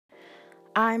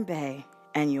I'm Bay,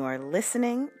 and you are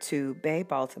listening to Bay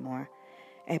Baltimore,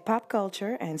 a pop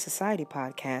culture and society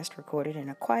podcast recorded in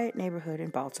a quiet neighborhood in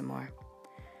Baltimore.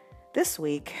 This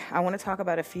week, I want to talk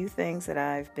about a few things that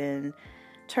I've been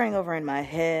turning over in my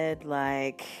head,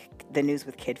 like the news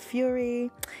with Kid Fury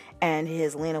and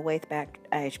his Lena Waithe-backed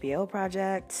HBO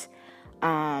project,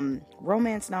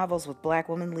 romance novels with black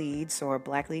women leads or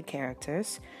black lead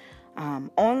characters,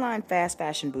 online fast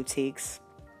fashion boutiques,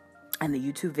 and the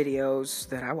YouTube videos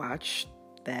that I watch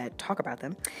that talk about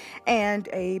them, and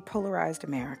a polarized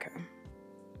America.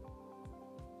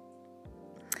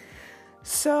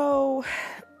 So,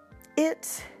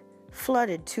 it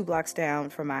flooded 2 blocks down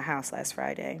from my house last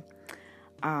Friday.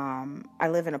 I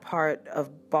live in a part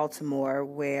of Baltimore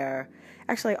where,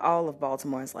 actually all of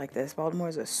Baltimore is like this. Baltimore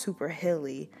is a super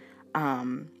hilly,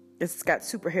 it's got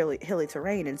super hilly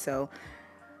terrain, and so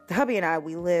the hubby and I,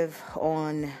 we live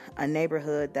on a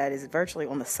neighborhood that is virtually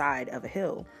on the side of a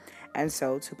hill. And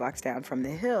so 2 blocks down from the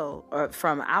hill, or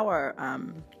from our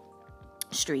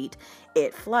street,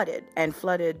 it flooded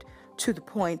to the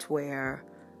point where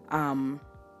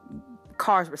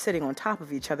cars were sitting on top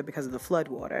of each other because of the flood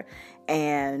water.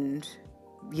 And,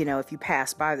 you know, if you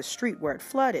pass by the street where it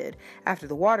flooded, after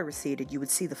the water receded, you would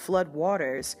see the flood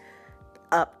waters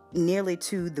up nearly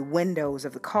to the windows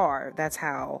of the car. That's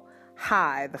how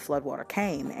high the floodwater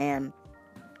came. And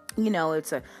you know,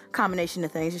 it's a combination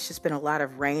of things. It's just been a lot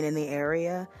of rain in the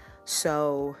area,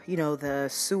 so you know, the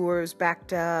sewers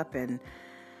backed up, and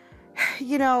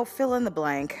you know, fill in the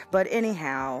blank. But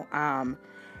anyhow,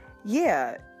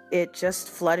 it just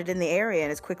flooded in the area,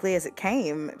 and as quickly as it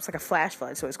came, it was like a flash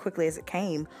flood. So as quickly as it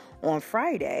came on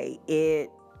Friday,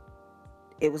 it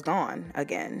was gone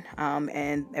again,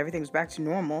 and everything was back to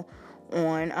normal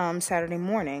on Saturday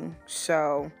morning.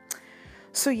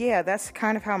 So yeah, that's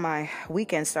kind of how my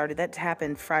weekend started. That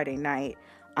happened Friday night,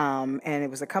 and it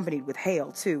was accompanied with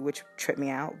hail too, which tripped me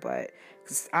out. But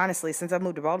honestly, since I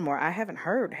moved to Baltimore, I haven't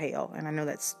heard hail, and I know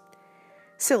that's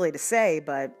silly to say,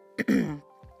 but you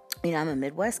know, I'm a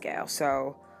Midwest gal,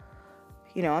 so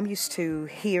you know, I'm used to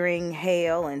hearing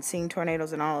hail and seeing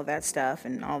tornadoes and all of that stuff,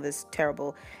 and all this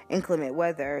terrible inclement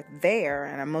weather there.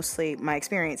 And my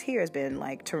experience here has been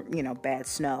like bad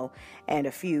snow and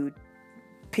a few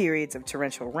periods of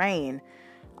torrential rain,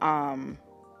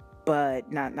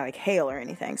 but not like hail or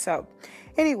anything. So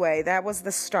anyway, that was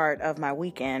the start of my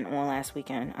weekend on last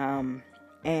weekend.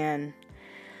 And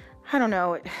I don't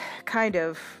know, it kind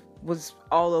of was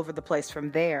all over the place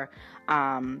from there.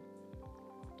 I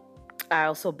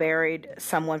also buried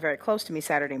someone very close to me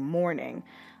Saturday morning,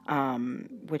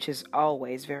 which is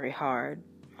always very hard.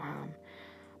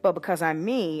 But because I'm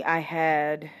me, I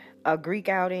had a Greek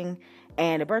outing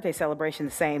and a birthday celebration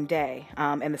the same day.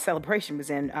 And the celebration was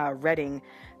in Reading,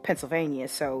 Pennsylvania.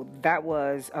 So that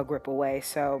was a grip away.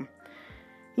 So,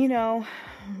 you know,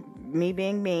 me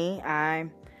being me, I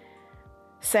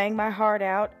sang my heart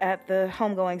out at the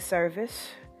homegoing service,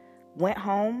 went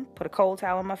home, put a cold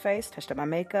towel on my face, touched up my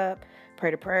makeup,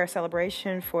 prayed a prayer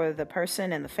celebration for the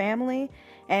person and the family,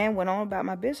 and went on about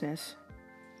my business.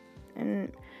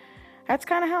 And that's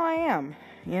kind of how I am.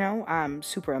 You know, I'm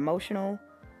super emotional.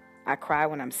 I cry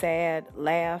when I'm sad,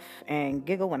 laugh, and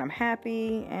giggle when I'm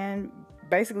happy, and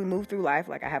basically move through life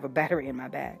like I have a battery in my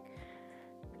back.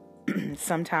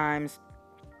 Sometimes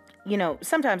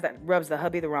that rubs the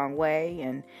hubby the wrong way,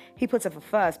 and he puts up a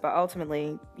fuss, but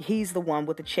ultimately, he's the one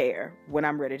with the chair when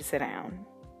I'm ready to sit down.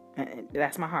 And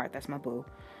that's my heart, that's my boo.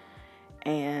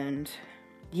 And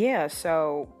yeah,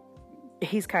 so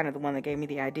he's kind of the one that gave me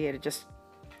the idea to just,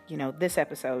 you know, this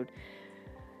episode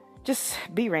just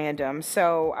be random.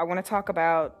 So I want to talk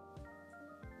about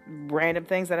random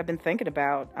things that I've been thinking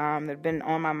about, that have been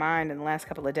on my mind in the last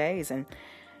couple of days. And,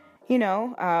 you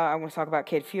know, I want to talk about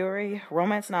Kid Fury,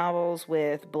 romance novels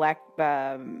with black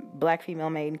female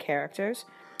main characters,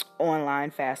 online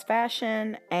fast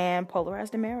fashion, and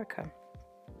polarized America.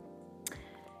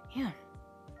 Yeah.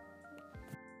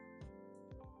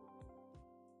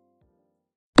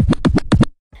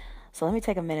 So let me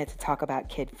take a minute to talk about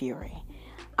Kid Fury.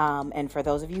 And for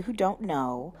those of you who don't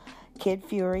know, Kid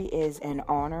Fury is an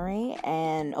ornery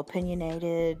and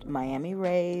opinionated,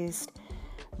 Miami-raised,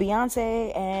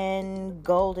 Beyonce and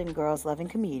Golden Girls loving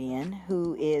comedian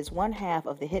who is one half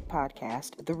of the hit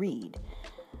podcast, The Read.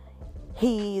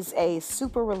 He's a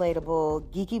super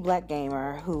relatable, geeky black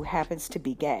gamer who happens to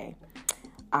be gay.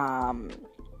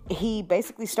 He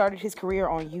basically started his career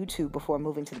on YouTube before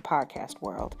moving to the podcast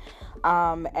world.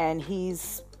 And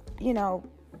he's, you know,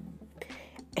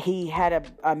 he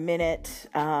had a minute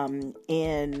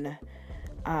in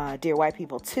Dear White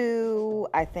People 2.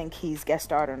 I think he's guest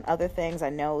starred on other things. I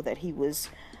know that he was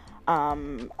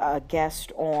a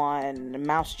guest on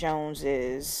Mouse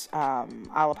Jones's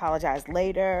I'll Apologize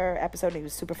Later episode. He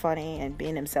was super funny and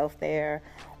being himself there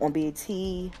on BET.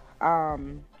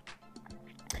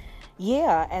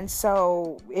 Yeah, and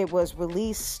so it was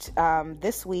released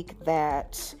this week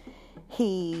that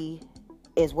he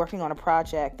is working on a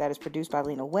project that is produced by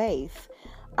Lena Waithe.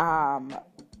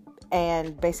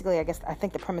 And basically, I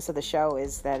think the premise of the show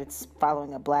is that it's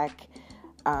following a black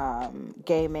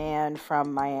gay man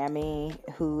from Miami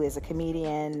who is a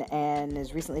comedian and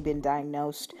has recently been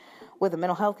diagnosed with a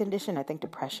mental health condition, I think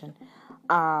depression.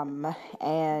 And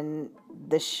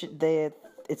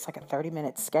it's like a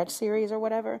 30-minute sketch series or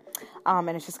whatever. And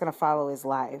it's just going to follow his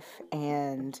life.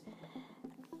 And,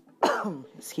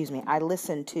 excuse me, I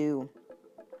listened to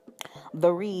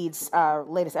The Read's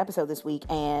latest episode this week,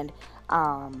 and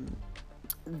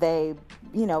they,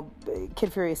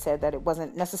 Kid Fury said that it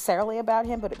wasn't necessarily about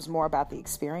him, but it was more about the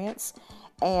experience.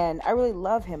 And I really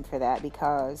love him for that,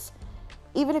 because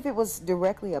even if it was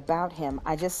directly about him,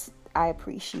 I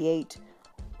appreciate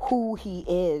who he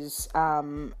is,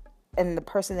 and the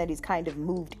person that he's kind of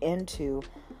moved into.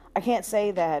 I can't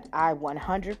say that I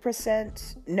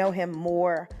 100% know him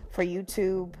more for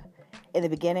YouTube in the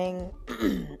beginning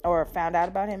or found out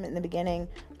about him in the beginning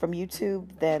from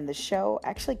YouTube than the show. I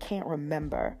actually can't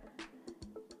remember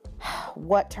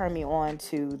what turned me on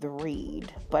to The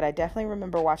Read, but I definitely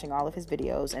remember watching all of his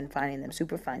videos and finding them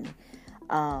super funny.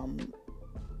 And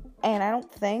I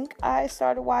don't think I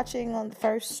started watching on the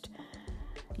first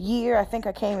year. I think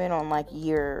I came in on like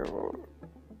year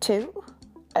 2,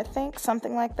 I think,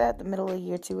 something like that, the middle of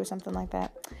year 2 or something like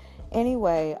that.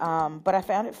 Anyway, but I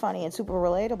found it funny and super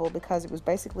relatable, because it was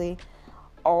basically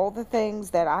all the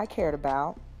things that I cared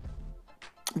about,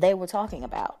 they were talking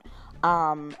about,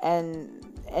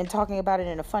 and talking about it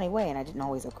in a funny way. And I didn't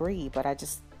always agree, but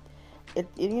it's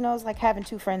like having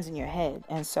two friends in your head.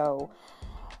 And so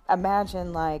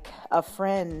imagine like a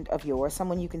friend of yours,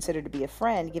 someone you consider to be a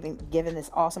friend, given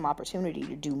this awesome opportunity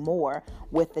to do more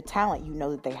with the talent you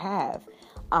know that they have.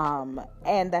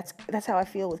 And that's how I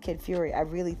feel with Kid Fury. I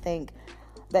really think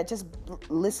that just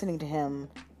listening to him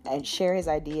and share his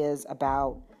ideas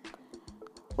about,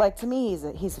 like, to me,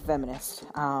 he's a feminist.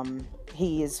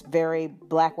 He is very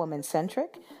black woman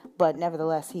centric, but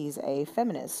nevertheless, he's a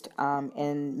feminist,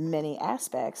 in many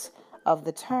aspects of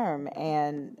the term,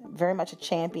 and very much a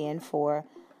champion for,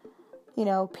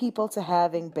 people to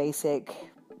having basic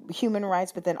human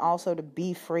rights, but then also to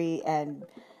be free and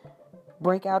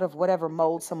break out of whatever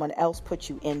mold someone else put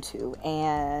you into.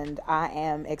 And I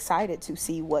am excited to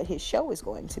see what his show is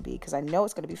going to be, because I know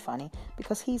it's going to be funny,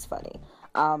 because he's funny.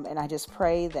 And I just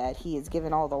pray that he is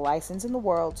given all the license in the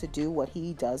world to do what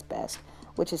he does best,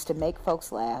 which is to make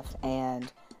folks laugh.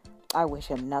 And I wish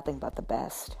him nothing but the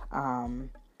best.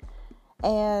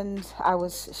 And I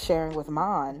was sharing with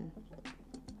Mon,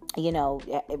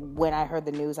 when I heard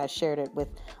the news, I shared it with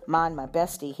Mon, my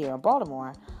bestie here in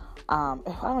Baltimore. I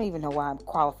don't even know why I'm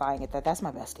qualifying it that's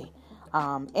my bestie.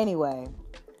 Anyway,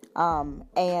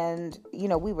 and,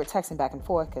 we were texting back and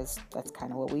forth, because that's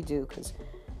kind of what we do, because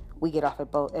we get off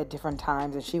at different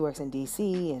times, and she works in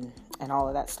DC and all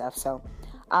of that stuff. So,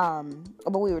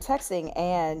 but we were texting,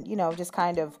 and, just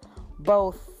kind of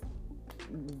both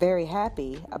very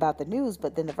happy about the news.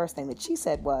 But then the first thing that she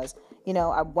said was,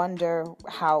 I wonder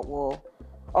how it will,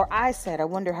 or I said, I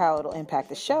wonder how it'll impact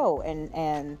the show.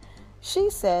 And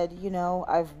she said,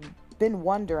 I've been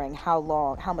wondering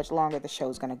how much longer the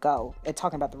show's going to go,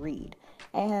 talking about The Read.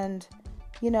 And,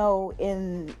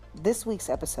 in this week's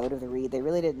episode of The Read, they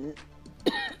really didn't,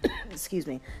 excuse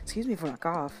me for my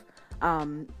cough.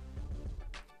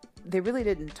 They really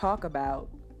didn't talk about,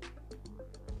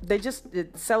 they just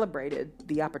celebrated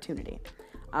the opportunity.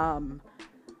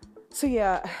 So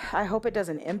yeah, I hope it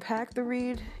doesn't impact The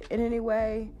Read in any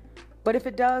way. But if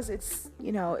it does, it's,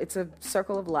 it's a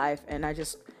circle of life, and I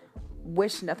just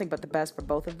wish nothing but the best for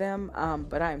both of them.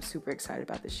 But I am super excited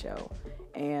about this show,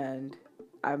 and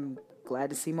I'm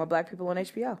glad to see more black people on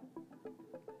HBO.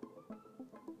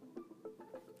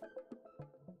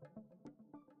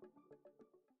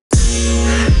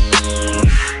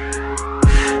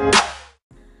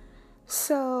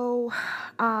 So,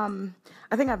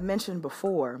 I think I've mentioned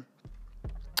before,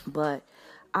 but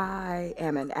I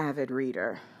am an avid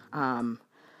reader.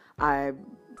 I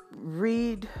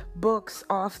read books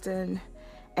often,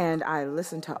 and I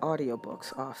listen to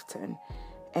audiobooks often.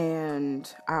 And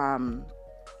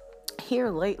here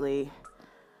lately,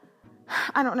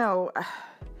 I don't know,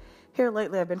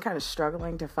 I've been kind of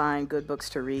struggling to find good books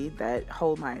to read that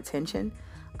hold my attention.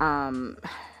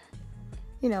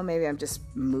 Maybe I'm just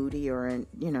moody, or,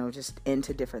 just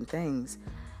into different things.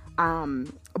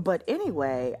 But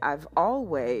anyway,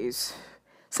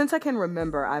 since I can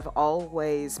remember, I've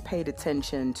always paid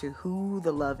attention to who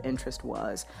the love interest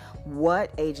was,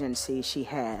 what agency she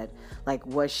had. Like,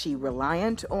 was she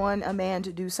reliant on a man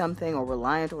to do something, or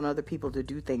reliant on other people to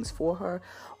do things for her?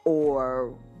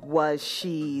 Or was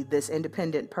she this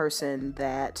independent person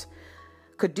that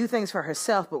could do things for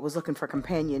herself, but was looking for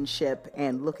companionship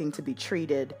and looking to be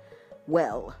treated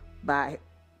well by,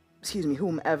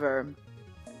 whomever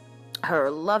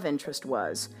her love interest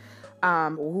was?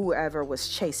 Whoever was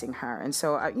chasing her. And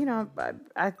so,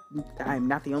 I'm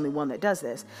not the only one that does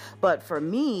this, but for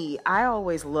me, I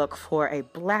always look for a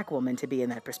black woman to be in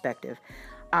that perspective.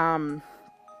 I've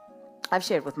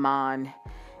shared with Mon,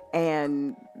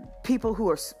 and people who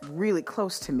are really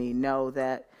close to me know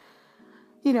that,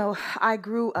 I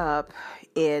grew up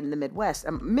in the Midwest.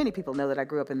 Many people know that I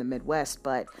grew up in the Midwest,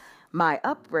 but my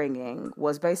upbringing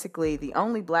was basically the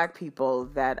only black people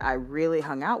that I really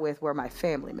hung out with were my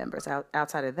family members.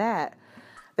 Outside of that,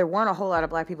 there weren't a whole lot of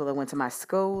black people that went to my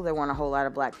school. There weren't a whole lot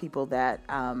of black people that,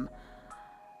 I'll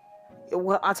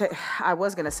tell you, I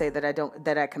was going to say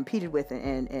that I competed with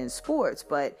in sports,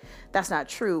 but that's not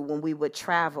true. When we would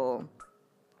travel,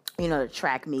 to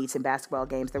track meets and basketball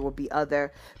games, there would be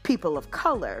other people of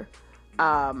color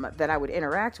that I would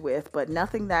interact with, but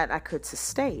nothing that I could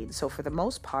sustain. So for the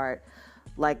most part,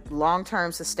 like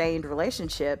long-term sustained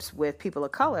relationships with people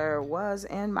of color was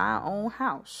in my own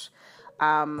house.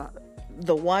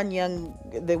 The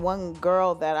one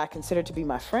girl that I considered to be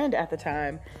my friend at the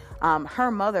time,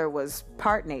 her mother was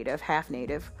part Native, half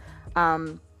Native,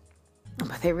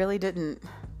 but they really didn't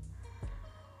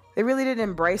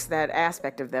embrace that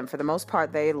aspect of them. For the most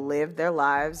part, they lived their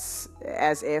lives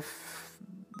as if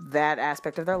that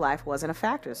aspect of their life wasn't a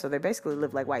factor. So they basically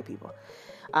lived like white people.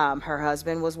 Her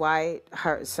husband was white.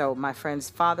 So my friend's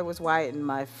father was white, and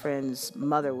my friend's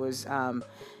mother was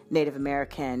Native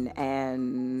American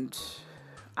and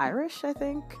Irish, I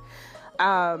think.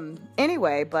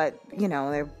 Anyway, but,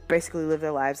 they basically lived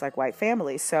their lives like white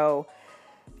families. So,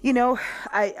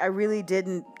 I really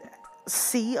didn't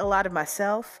see a lot of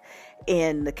myself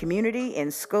in the community,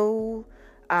 in school.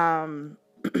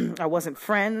 I wasn't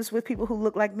friends with people who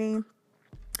looked like me.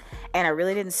 And I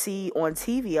really didn't see on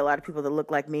TV a lot of people that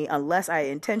looked like me unless I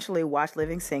intentionally watched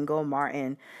Living Single,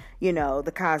 Martin,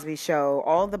 The Cosby Show,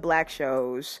 all the black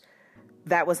shows.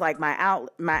 That was like my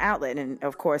outlet, and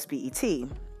of course BET.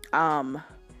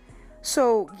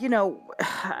 So,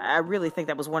 I really think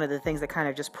that was one of the things that kind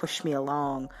of just pushed me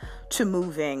along to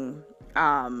moving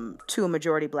to a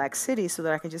majority black city, so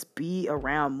that I can just be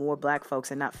around more black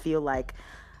folks and not feel like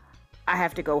I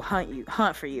have to go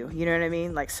hunt for you. You know what I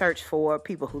mean? Like search for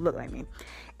people who look like me.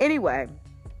 Anyway,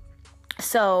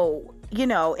 so,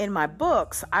 in my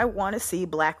books, I want to see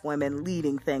black women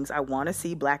leading things. I want to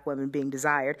see black women being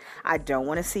desired. I don't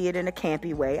want to see it in a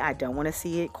campy way. I don't want to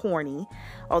see it corny.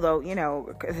 Although,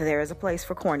 there is a place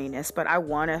for corniness, but I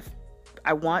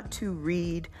want to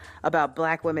read about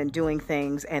black women doing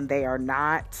things, and they are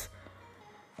not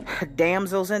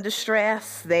damsels in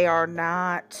distress. They are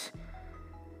not,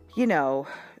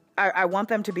 I want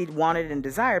them to be wanted and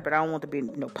desired, but I don't want to be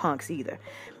no punks either.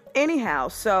 Anyhow,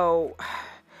 so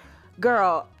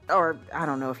girl, or I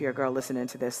don't know if you're a girl listening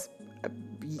to this,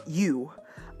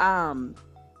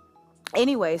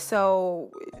 anyway,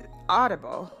 so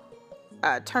Audible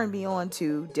turned me on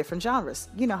to different genres.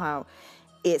 You know how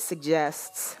it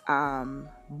suggests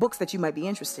books that you might be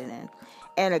interested in.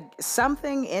 And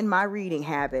something in my reading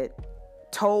habit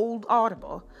told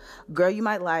Audible, girl, you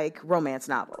might like romance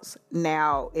novels.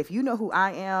 Now, if you know who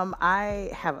I am, I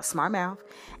have a smart mouth,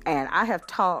 and I have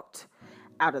talked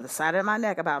out of the side of my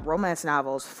neck about romance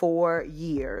novels for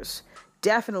years.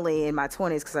 Definitely in my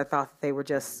 20s, because I thought that they were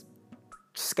just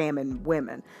scamming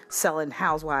women, selling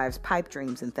housewives pipe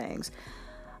dreams and things.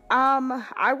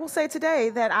 I will say today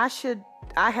that I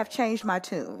have changed my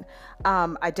tune.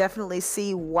 I definitely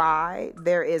see why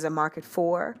there is a market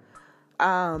for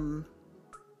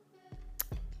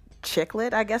chick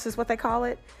lit, I guess is what they call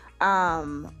it,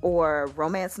 or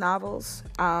romance novels.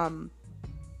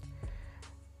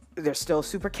 They're still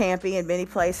super campy in many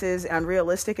places,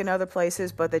 unrealistic in other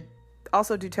places, but they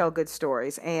also do tell good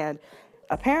stories. And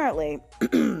apparently,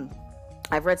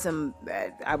 I've read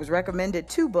I was recommended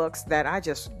 2 books that I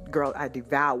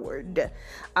devoured.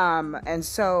 And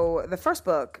so the first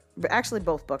book, actually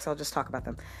both books, I'll just talk about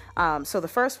them. So the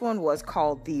first one was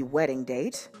called The Wedding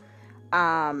Date.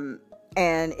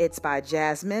 And it's by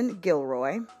Jasmine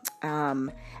Gilroy.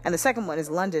 And the second one is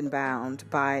London Bound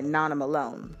by Nana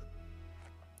Malone.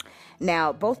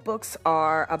 Now, both books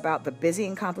are about the busy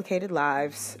and complicated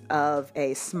lives of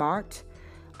a smart,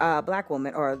 black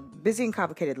woman, or busy and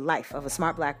complicated life of a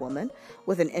smart black woman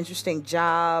with an interesting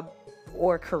job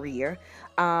or career,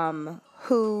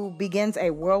 who begins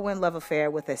a whirlwind love affair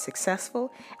with a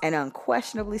successful and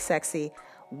unquestionably sexy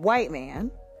white man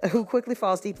who quickly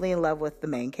falls deeply in love with the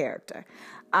main character.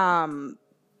 I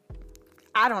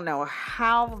don't know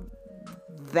how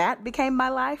that became my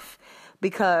life,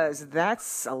 because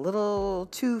that's a little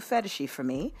too fetishy for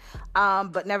me.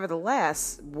 But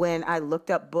nevertheless, when I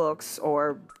looked up books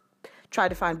or tried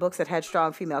to find books that had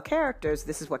strong female characters,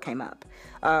 this is what came up.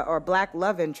 Or black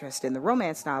love interest in the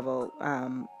romance novel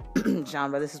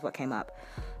genre, this is what came up.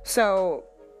 So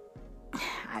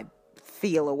I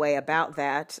feel a way about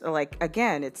that. Like,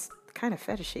 again, it's kind of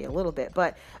fetishy a little bit,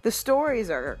 but the stories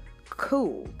are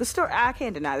cool. I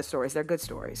can't deny the stories. They're good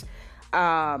stories.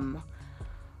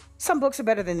 Some books are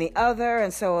better than the other,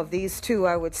 and so of these two,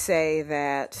 I would say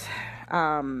that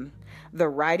the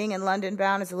writing in London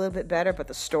Bound is a little bit better, but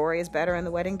the story is better in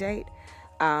The Wedding Date.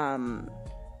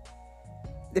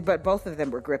 But both of them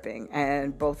were gripping,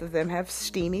 and both of them have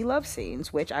steamy love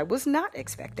scenes, which I was not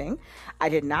expecting. I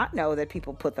did not know that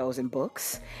people put those in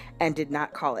books and did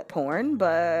not call it porn,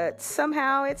 but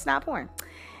somehow it's not porn.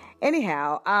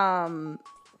 Anyhow,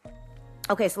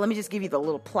 okay, so let me just give you the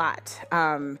little plot.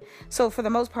 So for the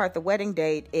most part, The Wedding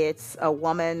Date, it's a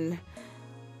woman.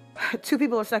 Two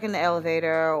people are stuck in the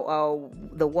elevator.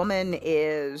 The woman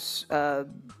is, a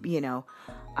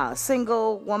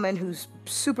single woman who's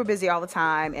super busy all the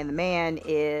time, and the man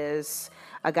is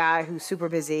a guy who's super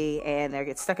busy, and they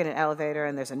get stuck in an elevator,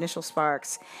 and there's initial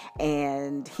sparks,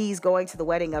 and he's going to the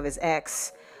wedding of his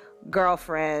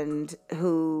ex-girlfriend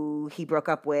who he broke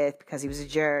up with because he was a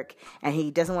jerk, and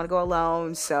he doesn't want to go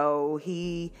alone, so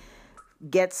he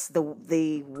gets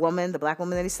the woman, the black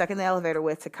woman that he's stuck in the elevator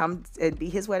with, to come and be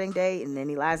his wedding date, and then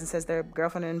he lies and says they're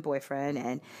girlfriend and boyfriend,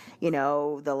 and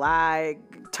the lie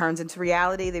turns into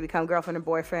reality. They become girlfriend and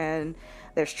boyfriend.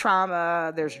 There's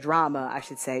drama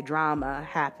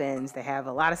happens. They have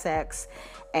a lot of sex,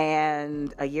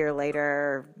 and a year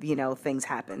later, things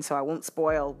happen. So I won't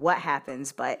spoil what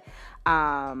happens, but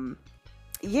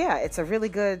it's a really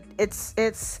good,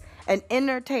 it's an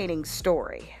entertaining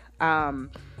story.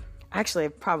 Actually,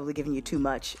 I've probably given you too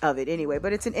much of it anyway,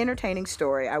 but it's an entertaining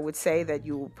story. I would say that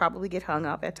you will probably get hung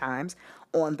up at times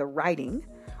on the writing,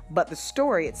 but the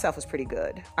story itself is pretty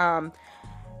good. I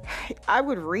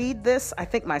would read this, I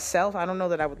think, myself. I don't know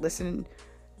that I would listen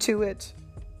to it,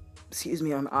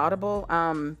 on Audible.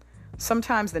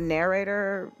 Sometimes the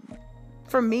narrator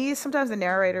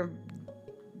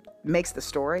makes the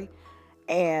story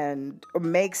and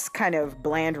makes kind of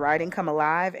bland writing come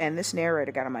alive, and this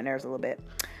narrator got on my nerves a little bit.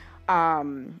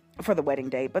 For The Wedding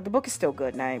Date, but the book is still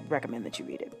good, and I recommend that you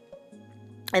read it.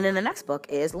 And then the next book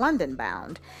is London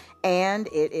Bound, and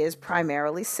it is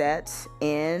primarily set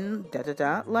in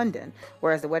London,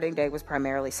 whereas The Wedding Date was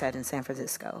primarily set in San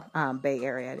Francisco, Bay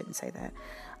Area. I didn't say that.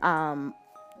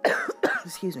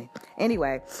 Excuse me.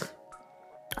 Anyway,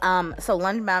 so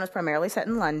London Bound is primarily set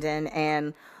in London,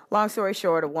 and long story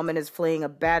short, a woman is fleeing a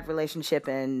bad relationship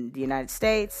in the United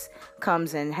States,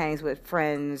 comes and hangs with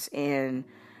friends in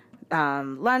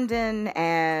London,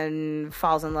 and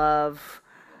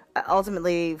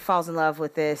ultimately falls in love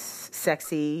with this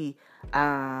sexy,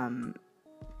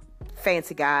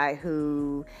 fancy guy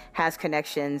who has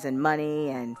connections and money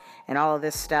and all of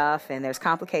this stuff, and there's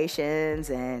complications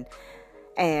and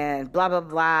blah, blah,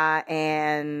 blah,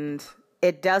 and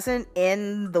it doesn't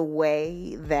end the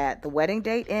way that The Wedding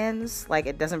Date ends. Like,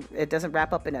 it doesn't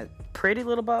wrap up in a pretty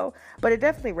little bow, but it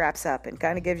definitely wraps up and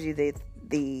kind of gives you the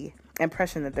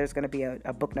impression that there's going to be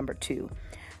a book number 2.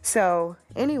 So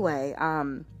anyway,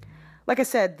 like I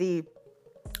said, the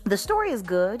story is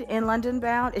good in London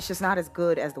Bound. It's just not as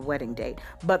good as The Wedding Date,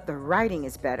 but the writing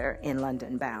is better in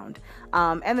London Bound.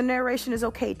 And the narration is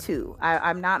okay too.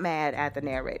 I'm not mad at the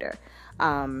narrator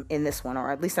in this one,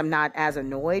 or at least I'm not as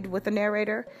annoyed with the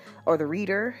narrator or the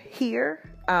reader here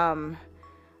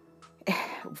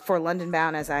for London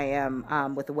Bound as I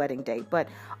am with The Wedding Date. But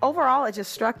overall, it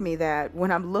just struck me that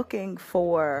when I'm looking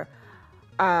for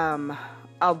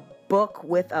a book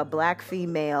with a black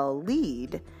female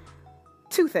lead,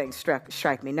 two things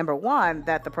strike me. Number one,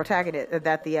 that the protagonist,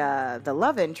 that the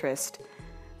love interest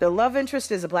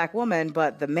is a black woman,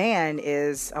 but the man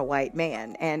is a white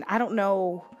man. And I don't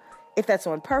know if that's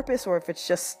on purpose or if it's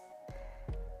just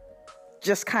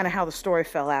kind of how the story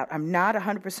fell out. I'm not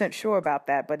 100% sure about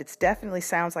that, but it definitely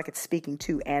sounds like it's speaking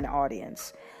to an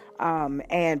audience.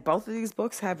 And both of these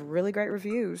books have really great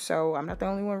reviews, so I'm not the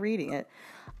only one reading it.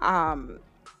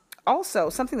 Also,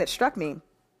 something that struck me,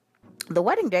 The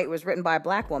Wedding Date was written by a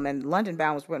black woman. London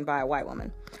Bound was written by a white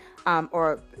woman.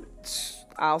 Or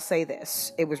I'll say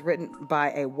this. It was written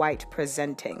by a white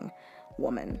presenting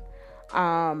woman.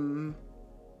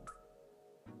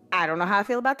 I don't know how I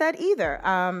feel about that either.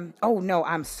 Oh no,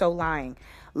 I'm so lying.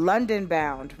 London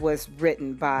Bound was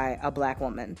written by a black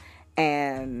woman,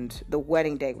 and The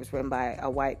Wedding Date was written by a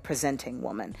white presenting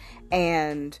woman.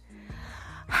 And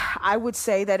I would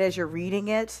say that as you're reading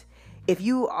it, if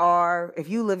you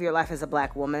live your life as a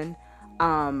black woman,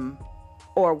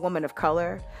 or a woman of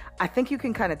color, I think you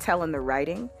can kind of tell in the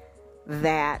writing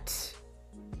that,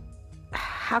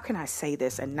 how can I say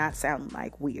this and not sound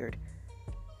like weird?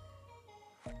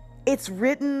 It's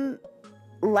written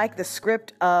like the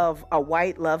script of a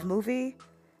white love movie,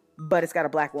 but it's got a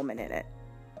black woman in it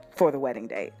for The Wedding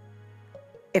Date.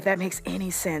 If that makes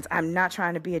any sense. I'm not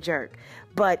trying to be a jerk,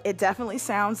 but it definitely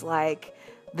sounds like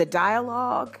the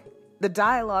dialogue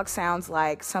sounds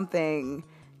like something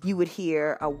you would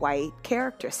hear a white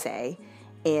character say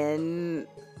in,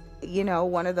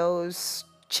 one of those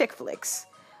chick flicks.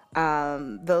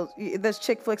 Those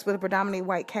chick flicks with a predominantly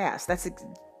white cast. That's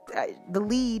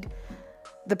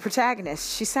the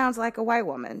protagonist. She sounds like a white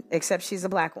woman, except she's a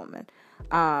black woman.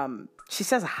 She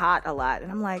says hot a lot,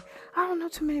 and I'm like, I don't know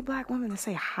too many black women that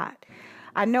say hot.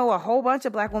 I know a whole bunch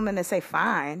of black women that say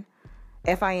fine,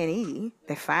 F-I-N-E.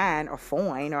 They're fine or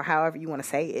foine or however you want to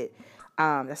say it.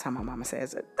 That's how my mama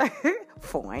says it.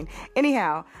 Foine.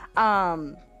 Anyhow,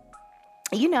 or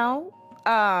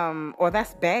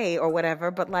that's bae or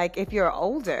whatever. But like, if you're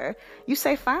older, you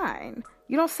say fine.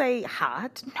 You don't say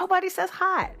hot. Nobody says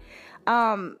hot.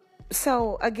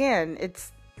 So again,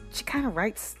 she kind of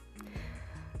writes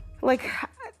like,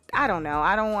 I don't know.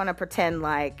 I don't want to pretend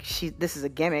like this is a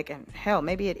gimmick, and hell,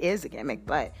 maybe it is a gimmick,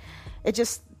 but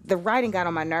the writing got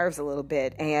on my nerves a little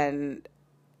bit, and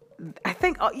I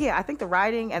think the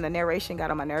writing and the narration got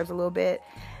on my nerves a little bit,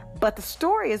 but the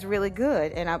story is really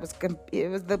good, and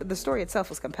the story itself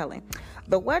was compelling.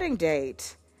 The Wedding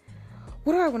Date.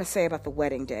 What do I want to say about The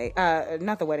Wedding Date?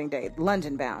 Not The Wedding Date,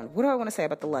 London Bound. What do I want to say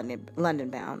about the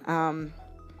London Bound?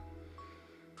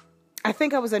 I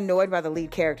think I was annoyed by the lead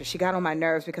character. She got on my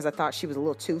nerves because I thought she was a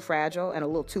little too fragile and a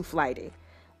little too flighty.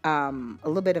 A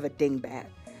little bit of a dingbat.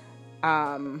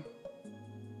 And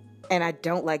I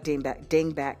don't like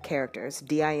dingbat characters.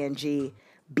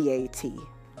 D-I-N-G-B-A-T.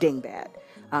 Dingbat.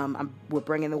 We're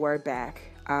bringing the word back.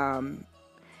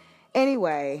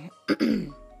 Anyway,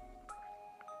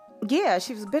 yeah,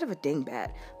 she was a bit of a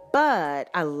dingbat,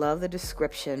 but I love the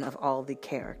description of all the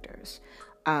characters.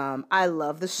 I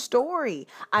love the story.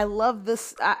 I love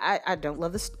this. I don't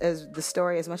love the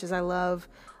story as much as I love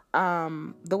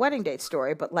the Wedding Date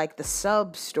story, but like the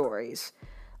sub stories,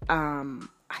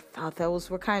 I thought those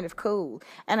were kind of cool.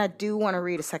 And I do want to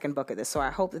read a second book of this, so I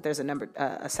hope that there's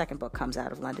a second book comes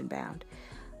out of London Bound.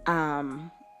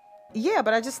 Yeah,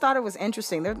 but I just thought it was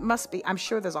interesting. I'm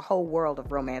sure there's a whole world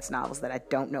of romance novels that I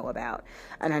don't know about.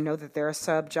 And I know that there are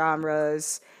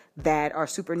subgenres that are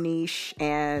super niche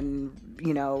and,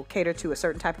 cater to a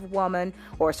certain type of woman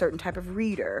or a certain type of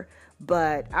reader.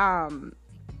 But I'm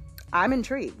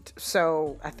intrigued.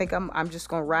 So I think I'm just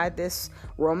going to ride this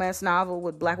romance novel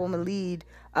with black woman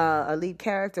a lead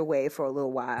character wave for a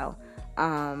little while.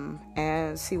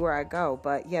 And see where I go.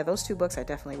 But yeah, those two books I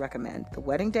definitely recommend. The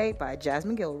Wedding Date by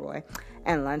Jasmine Gilroy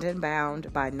and London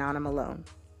Bound by Nana Malone.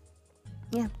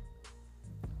 Yeah.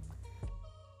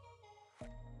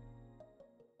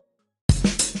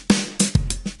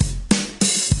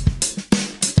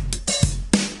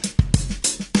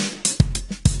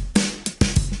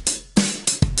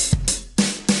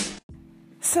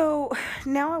 So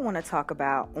now I want to talk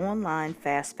about online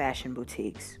fast fashion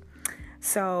boutiques.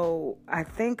 So I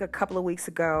think a couple of weeks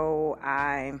ago,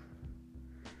 I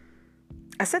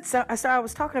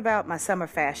was talking about my summer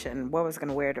fashion, what I was going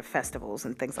to wear to festivals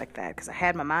and things like that, because I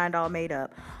had my mind all made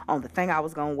up on the thing I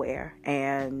was going to wear.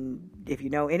 And if you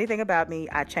know anything about me,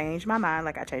 I change my mind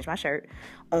like I change my shirt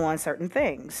on certain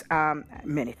things,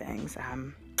 many things.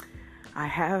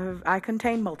 I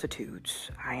contain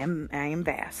multitudes. I am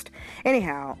vast.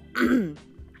 Anyhow,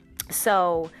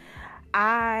 so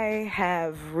I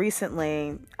have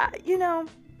recently, I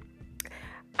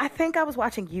think I was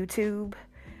watching YouTube,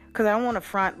 because I don't want to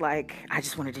front like I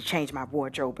just wanted to change my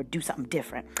wardrobe or do something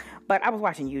different. But I was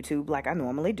watching YouTube like I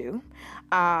normally do.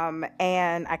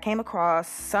 And I came across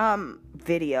some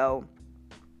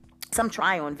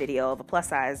try-on video of a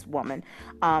plus-size woman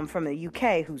from the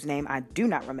UK whose name I do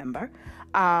not remember.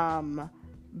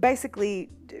 Basically,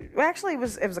 actually, it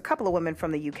was a couple of women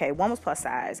from the UK. One was plus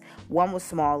size, one was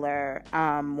smaller,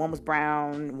 one was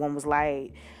brown, one was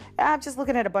light. I'm just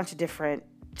looking at a bunch of different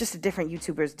just different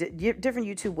YouTubers, different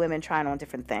YouTube women trying on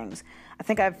different things. I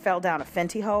think I fell down a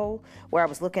Fenty hole where I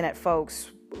was looking at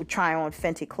folks trying on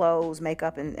Fenty clothes,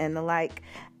 makeup, and the like,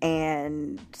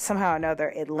 and somehow or another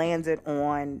it landed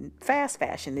on fast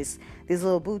fashion. These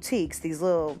little boutiques, these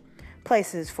little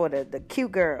places for the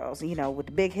cute girls, with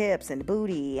the big hips and the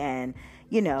booty, and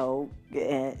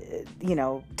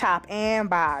top and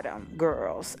bottom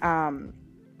girls.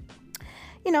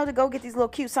 To go get these little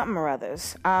cute something or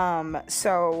others.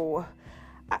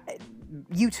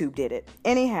 YouTube did it.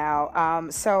 Anyhow,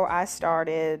 so I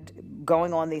started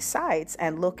going on these sites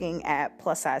and looking at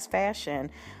plus size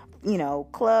fashion,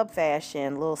 club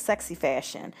fashion, little sexy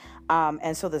fashion.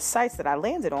 And so the sites that I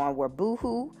landed on were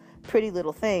Boohoo, Pretty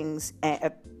Little Things,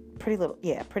 and Pretty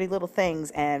Little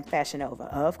Things and Fashion Nova,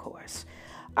 of course.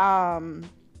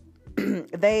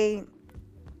 They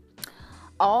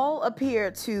all appear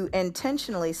to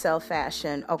intentionally sell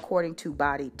fashion according to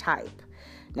body type.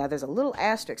 Now, there's a little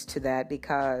asterisk to that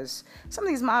because some of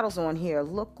these models on here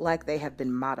look like they have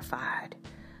been modified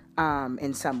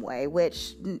in some way,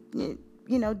 which, do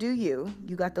you.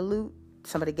 You got the loot.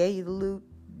 Somebody gave you the loot.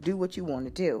 Do what you want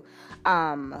to do.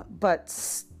 But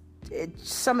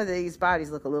some of these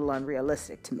bodies look a little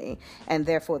unrealistic to me, and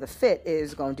therefore the fit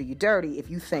is going to do you dirty if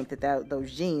you think that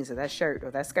those jeans or that shirt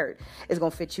or that skirt is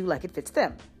going to fit you like it fits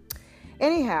them.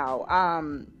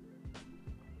 Anyhow,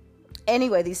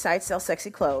 anyway, these sites sell sexy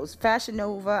clothes. Fashion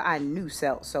Nova, I knew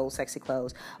sold sexy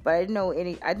clothes, but I didn't know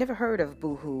I'd never heard of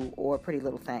Boohoo or Pretty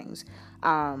Little Things.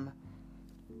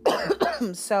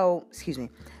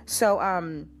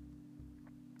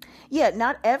 Yeah,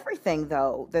 not everything,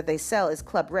 though, that they sell is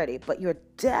club ready, but you're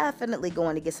definitely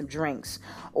going to get some drinks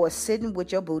or sitting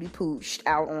with your booty pooched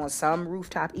out on some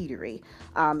rooftop eatery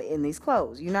in these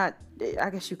clothes. I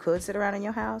guess you could sit around in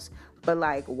your house, but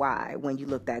why when you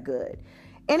look that good?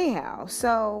 Anyhow,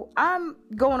 so I'm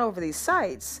going over these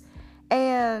sites,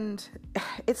 and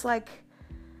it's like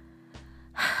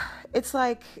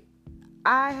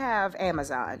I have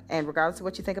Amazon, and regardless of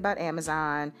what you think about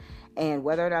Amazon and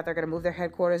whether or not they're going to move their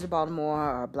headquarters to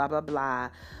Baltimore or blah, blah, blah,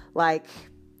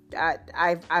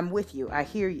 I'm with you. I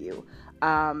hear you.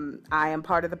 I am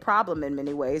part of the problem in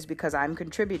many ways because I'm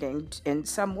contributing in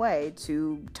some way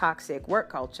to toxic work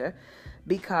culture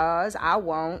because I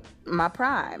want my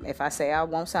prime. If I say I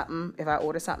want something, if I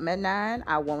order something at 9,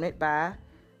 I want it by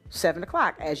 7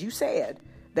 o'clock, as you said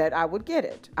that I would get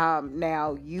it.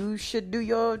 Now, you should do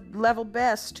your level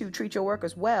best to treat your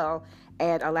workers well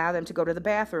and allow them to go to the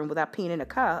bathroom without peeing in a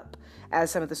cup,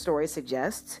 as some of the stories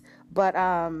suggest. But,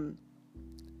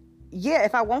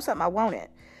 if I want something, I want it.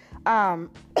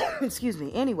 Excuse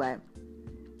me. Anyway,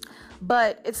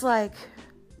 but it's like,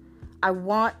 I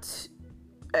want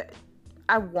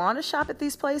to shop at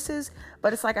these places,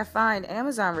 but it's like I find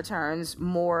Amazon returns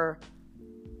more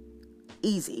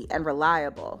easy and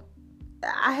reliable.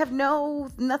 I have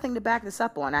nothing to back this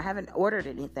up on. I haven't ordered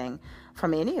anything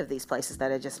from any of these places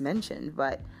that I just mentioned,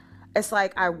 but it's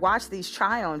like I watch these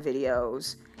try-on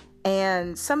videos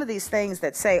and some of these things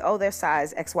that say, oh, they're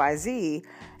size XYZ,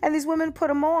 and these women put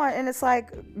them on, and it's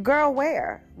like, girl,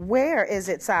 where is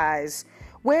it size?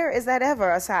 Where is that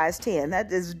ever a size 10?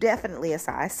 That is definitely a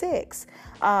size 6.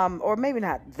 Or maybe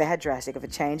not that drastic of a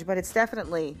change, but it's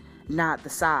definitely not the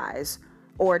size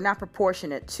or not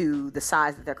proportionate to the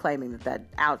size that they're claiming that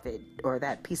outfit or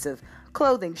that piece of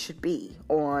clothing should be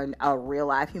on a real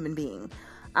live human being.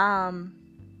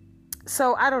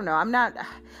 So I don't know. I'm not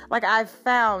I've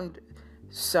found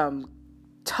some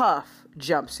tough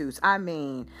jumpsuits. I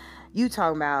mean, you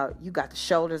talking about you got the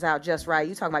shoulders out just right.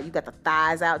 You talking about you got the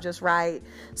thighs out just right.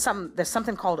 There's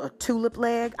something called a tulip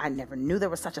leg. I never knew there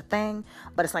was such a thing,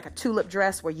 but it's like a tulip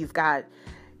dress where you've got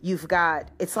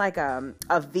it's like a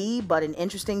V, but an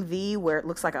interesting V where it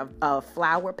looks like a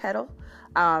flower petal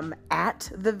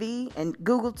at the V. And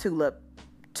Google tulip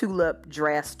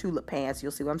dress, tulip pants.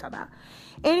 You'll see what I'm talking about.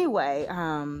 Anyway,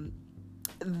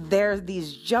 there's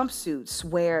these jumpsuits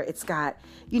where it's got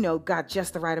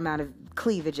just the right amount of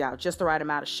cleavage out, just the right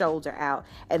amount of shoulder out.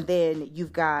 And then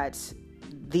you've got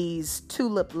these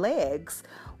tulip legs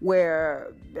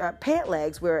where, pant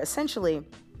legs, where essentially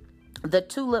the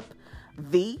tulip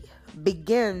V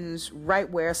begins right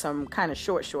where some kind of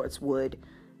short shorts would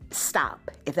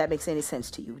stop, if that makes any sense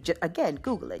to you. Again,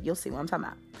 Google it. You'll see what I'm talking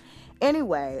about.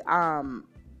 Anyway, and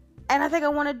I think I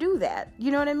want to do that.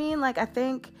 You know what I mean? I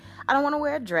think I don't want to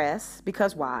wear a dress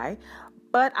because why?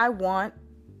 But I want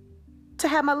to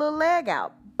have my little leg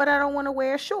out, but I don't want to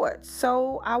wear shorts.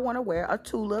 So I want to wear a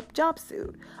tulip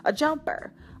jumpsuit, a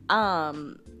jumper.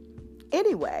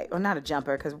 Anyway, or not a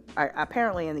jumper, because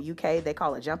apparently in the UK they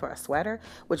call a jumper a sweater,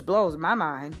 which blows my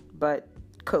mind, but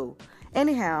cool.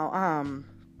 Anyhow,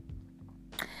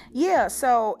 yeah,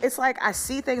 so it's like I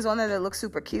see things on there that look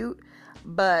super cute,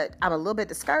 but I'm a little bit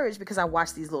discouraged because I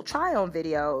watch these little try-on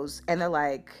videos and they're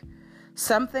like,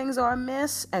 some things are a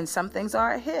miss and some things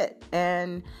are a hit.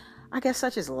 And I guess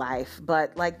such is life.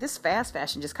 But like this fast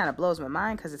fashion just kind of blows my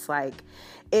mind because it's like,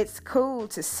 it's cool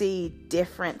to see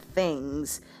different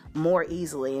things more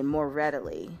easily and more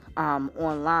readily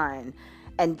online.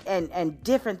 And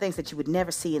different things that you would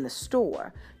never see in the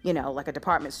store, you know, like a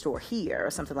department store here or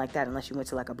something like that, unless you went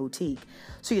to like a boutique.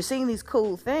 So you're seeing these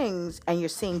cool things and you're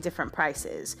seeing different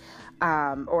prices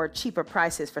or cheaper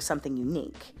prices for something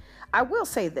unique. I will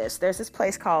say this. There's this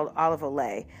place called Olive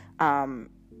Olay. I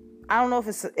don't know if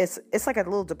it's like a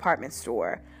little department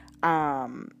store.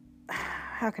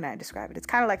 How can I describe it? It's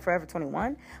kind of like Forever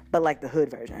 21, but like the hood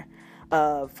version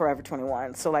of Forever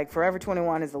 21. So like Forever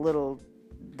 21 is the little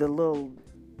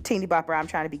teeny bopper. I'm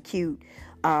trying to be cute.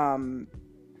 I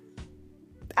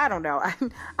don't know.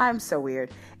 I'm so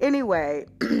weird. Anyway,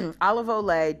 Olive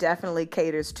Olay definitely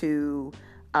caters to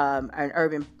an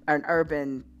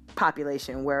urban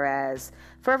population, whereas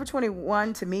Forever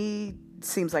 21 to me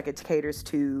seems like it caters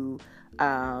to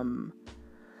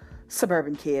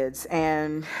suburban kids,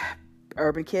 and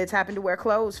urban kids happen to wear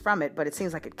clothes from it, but it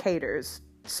seems like it caters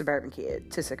suburban kid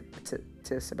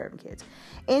to suburban kids.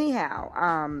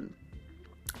 Anyhow,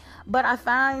 but I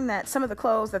find that some of the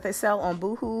clothes that they sell on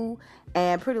Boohoo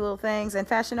and Pretty Little Things and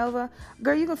Fashion Nova,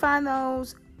 girl, you can find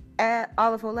those at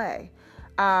Olive Olay.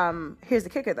 Here's the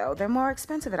kicker though. They're more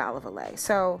expensive at Olive Olay.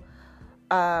 So,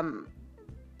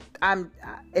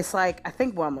 it's like, I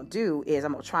think what I'm going to do is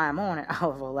I'm going to try them on at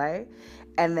Olive Olay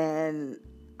and then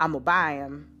I'm going to buy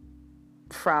them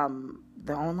from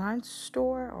the online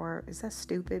store. Or is that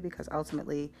stupid? Because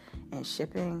ultimately in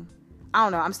shipping, I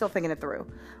don't know. I'm still thinking it through,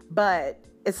 but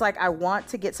it's like, I want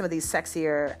to get some of these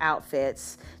sexier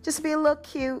outfits just to be a little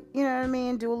cute. You know what I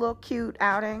mean? Do a little cute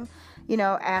outing. You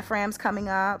know, AfRam's coming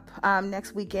up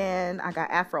next weekend. I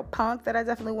got Afro Punk that I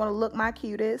definitely want to look my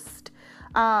cutest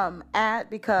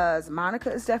at, because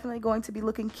Monica is definitely going to be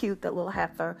looking cute, that little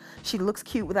heifer. She looks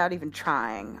cute without even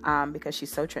trying because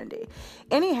she's so trendy.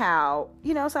 Anyhow,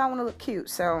 you know, so I want to look cute.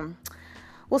 So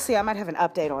we'll see. I might have an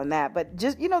update on that. But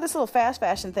just, you know, this little fast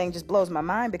fashion thing just blows my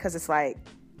mind because it's like,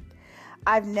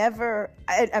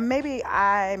 maybe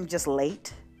I'm just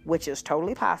late, which is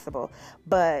totally possible,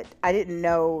 but I didn't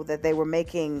know that they were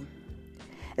making,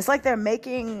 it's like they're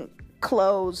making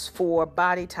clothes for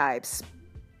body types,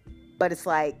 but it's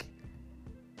like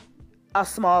a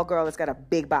small girl that's got a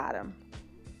big bottom,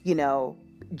 you know,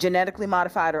 genetically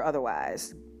modified or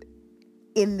otherwise,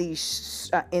 in these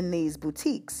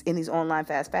boutiques, in these online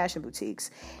fast fashion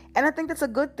boutiques. And I think that's a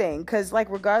good thing, because like,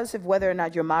 regardless of whether or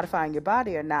not you're modifying your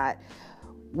body or not,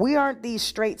 we aren't these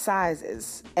straight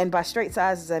sizes. And by straight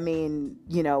sizes, I mean,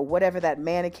 you know, whatever that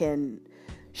mannequin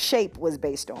shape was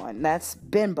based on. That's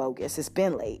been bogus. It's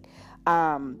been late.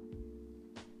 I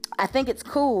think it's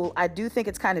cool. I do think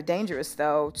it's kind of dangerous,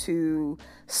 though, to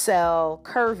sell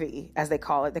curvy, as they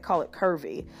call it. They call it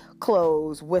curvy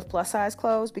clothes with plus size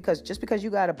clothes, because just because you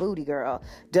got a booty, girl,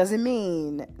 doesn't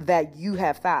mean that you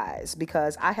have thighs,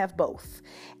 because I have both.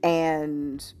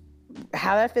 And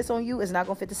how that fits on you is not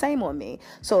going to fit the same on me.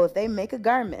 So if they make a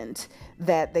garment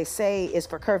that they say is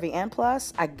for curvy and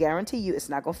plus, I guarantee you it's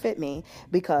not going to fit me,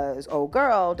 because old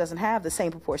girl doesn't have the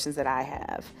same proportions that I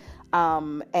have.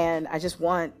 And I just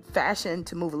want fashion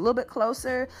to move a little bit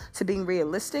closer to being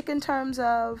realistic in terms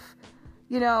of,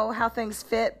 you know, how things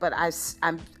fit. But I'm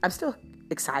still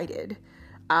excited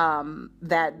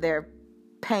that they're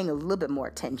paying a little bit more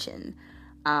attention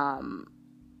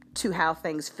to how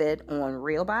things fit on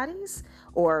real bodies,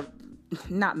 or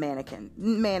not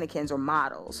mannequins or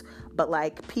models, but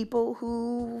like people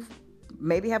who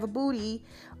maybe have a booty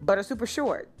but are super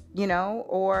short, you know,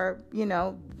 or, you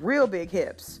know, real big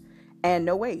hips and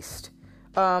no waist,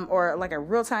 or like a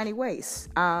real tiny waist,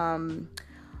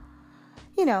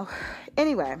 you know.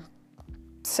 Anyway,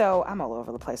 so I'm all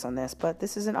over the place on this, but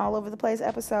this is an all over the place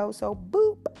episode, so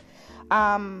boop.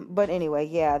 But anyway,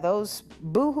 yeah, those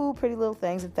Boohoo, Pretty Little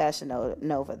Things, and Fashion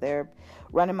Nova, they're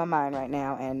running my mind right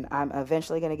now, and I'm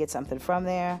eventually going to get something from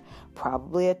there,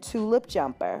 probably a tulip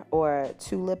jumper, or a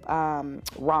tulip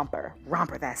romper,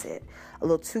 that's it, a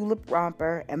little tulip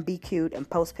romper, and be cute, and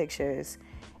post pictures,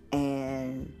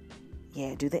 and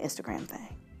yeah, do the Instagram thing.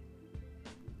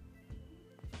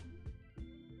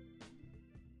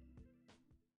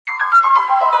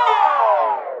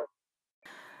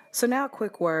 So now a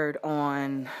quick word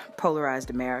on polarized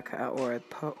America, or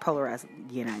polarized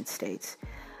United States.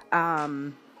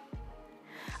 I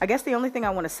guess the only thing I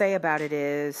want to say about it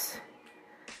is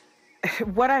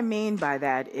what I mean by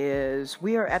that is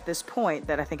we are at this point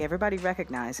that I think everybody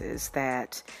recognizes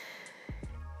that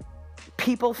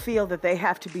people feel that they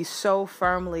have to be so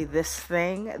firmly this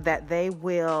thing that they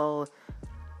will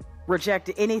reject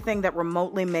anything that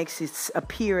remotely makes it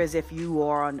appear as if you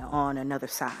are on another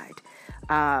side,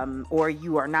 or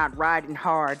you are not riding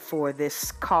hard for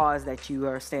this cause that you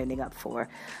are standing up for,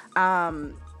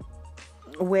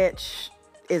 which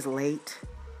is late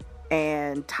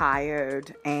and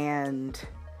tired, and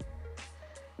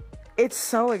it's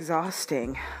so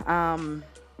exhausting.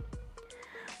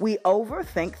 We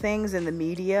overthink things in the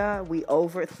media. We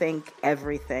overthink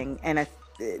everything, and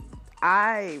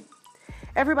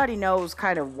everybody knows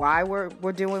kind of why we're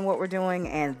doing what we're doing,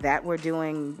 and that we're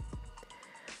doing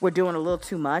a little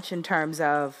too much in terms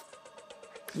of,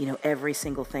 every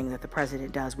single thing that the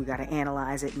president does. We got to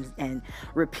analyze it and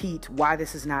repeat why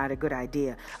this is not a good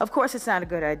idea. Of course it's not a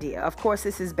good idea. Of course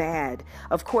this is bad.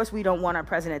 Of course we don't want our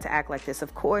president to act like this.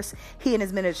 Of course he and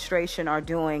his administration are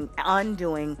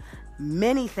undoing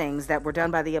many things that were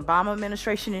done by the Obama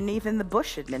administration and even the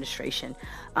Bush administration,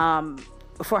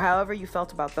 for however you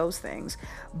felt about those things.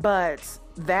 But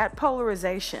that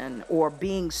polarization, or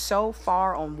being so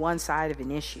far on one side of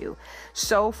an issue,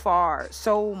 so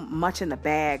much in the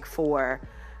bag for,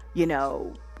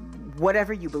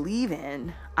 whatever you believe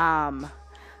in,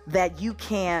 that you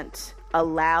can't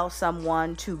allow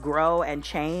someone to grow and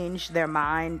change their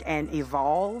mind and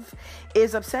evolve,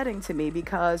 is upsetting to me,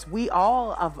 because we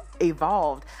all have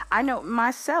evolved. I know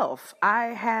myself,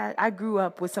 I grew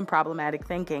up with some problematic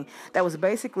thinking that was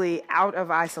basically out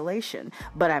of isolation,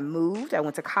 but I moved, I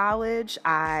went to college,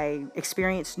 I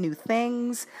experienced new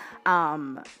things.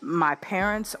 My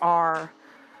parents are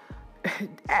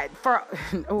I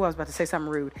was about to say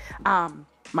something rude.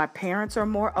 My parents are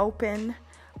more open.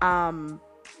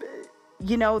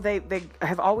 They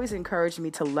have always encouraged me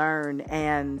to learn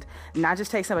and not just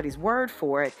take somebody's word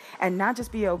for it, and not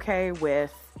just be okay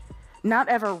with not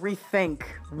ever rethink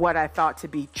what I thought to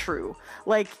be true.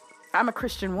 Like, I'm a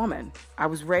Christian woman. I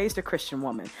was raised a Christian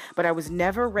woman, but I was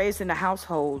never raised in a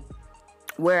household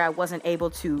where I wasn't able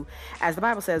to, as the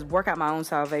Bible says, work out my own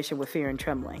salvation with fear and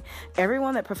trembling.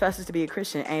 Everyone that professes to be a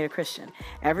Christian ain't a Christian.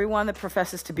 Everyone that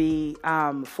professes to be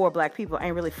for Black people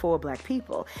ain't really for Black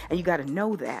people. And you got to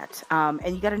know that.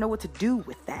 And you got to know what to do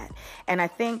with that. And I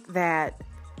think there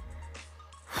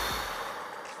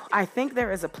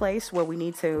is a place where we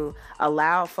need to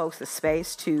allow folks the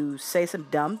space to say some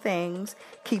dumb things,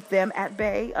 keep them at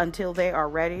bay until they are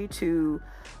ready to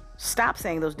stop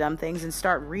saying those dumb things and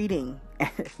start reading a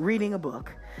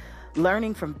book,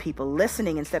 learning from people,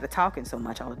 listening instead of talking so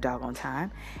much all the doggone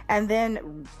time, and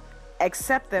then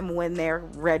accept them when they're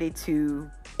ready to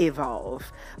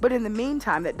evolve. But in the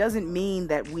meantime, that doesn't mean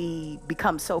that we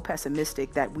become so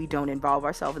pessimistic that we don't involve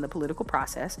ourselves in the political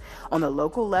process on the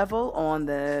local level, on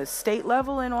the state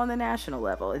level, and on the national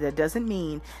level. That doesn't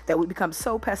mean that we become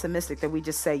so pessimistic that we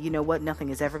just say, you know what, nothing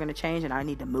is ever going to change and I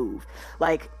need to move.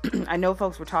 Like, I know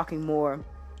folks were talking more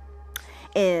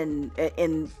in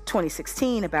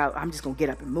 2016 about, I'm just going to get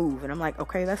up and move. And I'm like,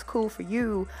 okay, that's cool for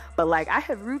you. But like, I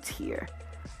have roots here.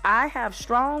 I have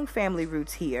strong family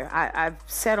roots here. I've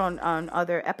said on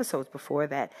other episodes before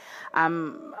that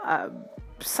I'm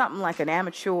something like an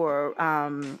amateur,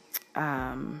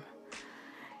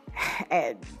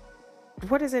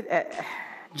 what is it?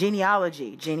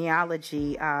 Genealogy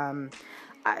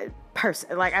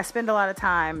person. Like, I spend a lot of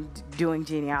time doing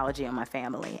genealogy on my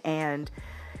family, and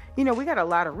we got a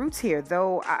lot of roots here,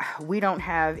 though we don't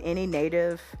have any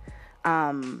Native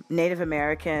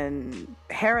American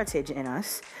heritage in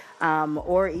us,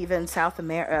 or even South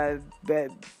America.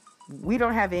 We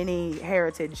don't have any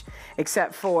heritage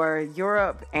except for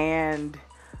Europe and,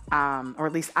 or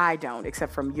at least I don't,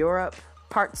 except from Europe,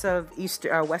 parts of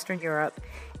Western Europe,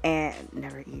 and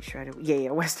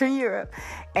Western Europe,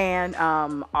 and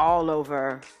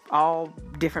all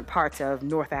different parts of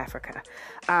North Africa,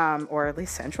 or at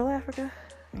least Central Africa.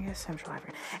 I guess Central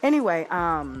Africa. Anyway,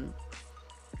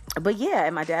 but yeah,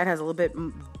 and my dad has a little bit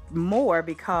more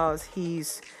because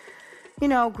he's,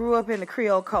 grew up in the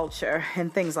Creole culture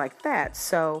and things like that.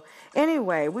 So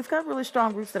anyway, we've got really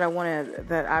strong roots that I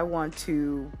want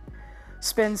to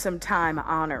spend some time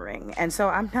honoring. And so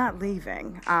I'm not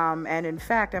leaving. And in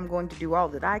fact, I'm going to do all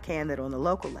that I can that on the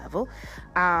local level,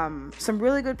 some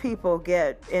really good people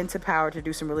get into power to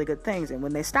do some really good things. And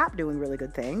when they stop doing really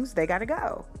good things, they got to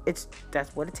go.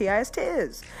 That's what a TIST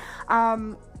is.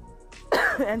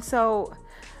 And so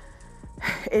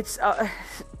it's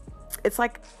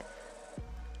like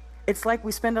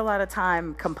we spend a lot of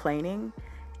time complaining,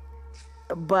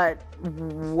 but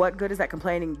what good is that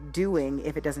complaining doing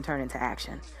if it doesn't turn into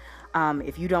action?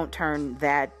 if you don't turn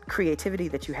that creativity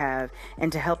that you have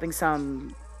into helping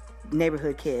some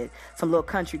neighborhood kid, some little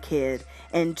country kid,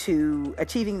 into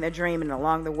achieving their dream, and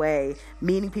along the way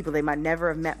meeting people they might never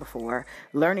have met before,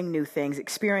 learning new things,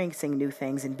 experiencing new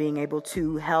things, and being able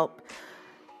to help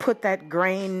put that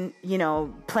grain,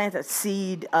 plant that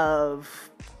seed of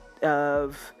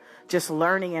just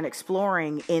learning and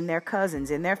exploring in their cousins,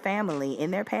 in their family,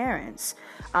 in their parents,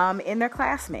 in their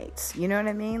classmates. You know what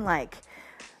I mean? Like,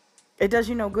 it does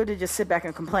you no good to just sit back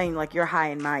and complain like you're high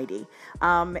and mighty,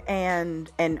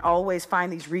 and always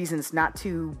find these reasons not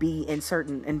to be in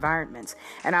certain environments.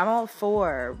 And I'm all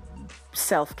for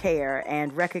self-care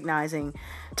and recognizing,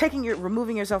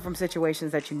 removing yourself from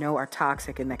situations that you know are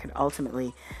toxic and that can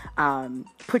ultimately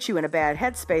put you in a bad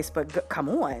headspace. But come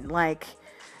on, like,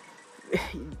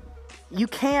 you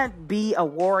can't be a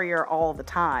warrior all the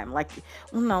time. Like,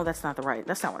 no, that's not what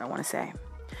I want to say.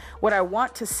 What I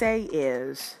want to say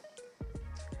is,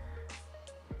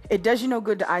 it does you no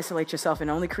good to isolate yourself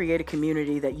and only create a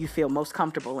community that you feel most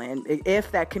comfortable in, if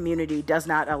that community does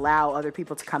not allow other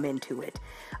people to come into it,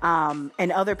 and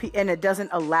it doesn't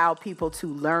allow people to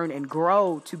learn and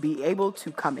grow to be able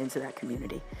to come into that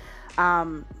community.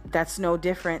 That's no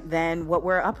different than what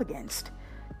we're up against.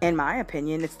 In my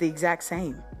opinion, it's the exact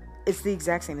same.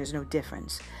 There's no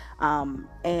difference.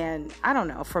 And I don't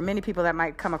know, for many people that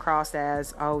might come across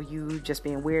as, oh, you just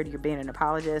being weird, you're being an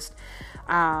apologist,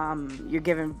 you're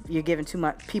giving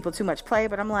people too much play.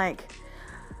 But I'm like,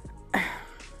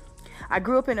 I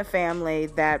grew up in a family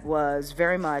that was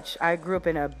I grew up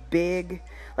in a big,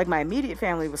 like, my immediate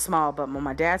family was small, but on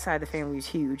my dad's side, the family was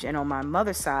huge. And on my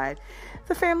mother's side,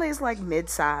 the family is like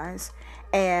mid-size.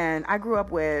 And I grew up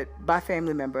with, by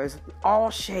family members, all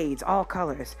shades, all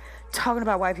colors, talking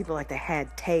about white people like they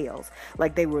had tails,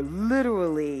 like they were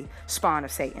literally spawn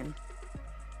of Satan,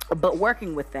 but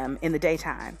working with them in the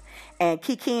daytime and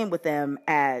kikiing with them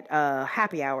at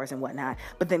happy hours and whatnot,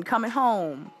 but then coming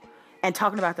home and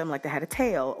talking about them like they had a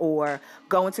tail, or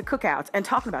going to cookouts and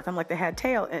talking about them like they had a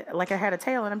tail,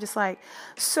 and I'm just like,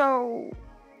 so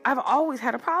I've always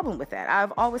had a problem with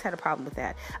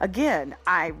that. Again,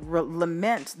 I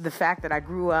lament the fact that I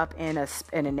grew up in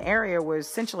an area where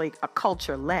essentially a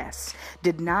culture less,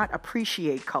 did not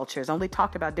appreciate cultures, only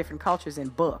talked about different cultures in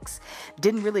books,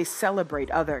 didn't really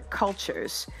celebrate other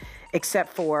cultures,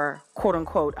 except for quote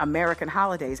unquote American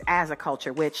holidays as a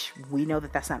culture, which we know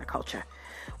that that's not a culture.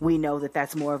 We know that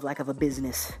that's more of a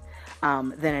business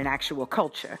than an actual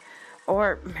culture.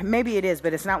 Or maybe it is,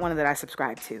 but it's not one that I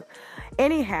subscribe to.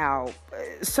 Anyhow,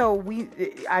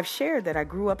 I've shared that I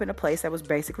grew up in a place that was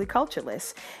basically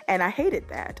cultureless, and I hated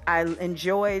that. I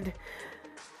enjoyed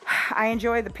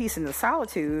the peace and the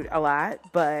solitude a lot,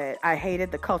 but I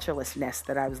hated the culturelessness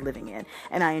that I was living in.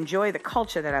 And I enjoy the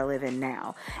culture that I live in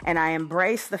now. And I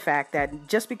embrace the fact that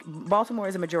Baltimore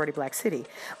is a majority black city,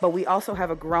 but we also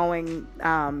have a growing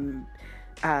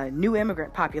new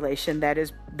immigrant population that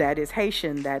is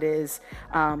Haitian, that is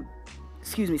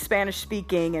Spanish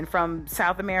speaking, and from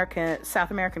South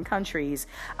American countries,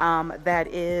 that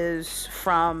is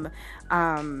from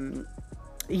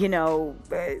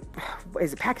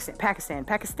is it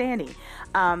Pakistani.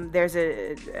 There's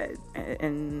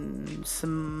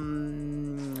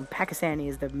Pakistani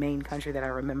is the main country that I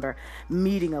remember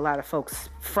meeting a lot of folks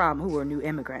from who were new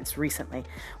immigrants recently.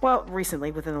 Well, within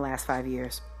the last 5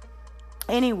 years.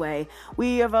 Anyway,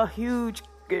 we have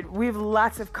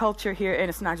lots of culture here, and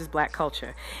it's not just black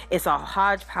culture. It's a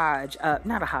hodgepodge.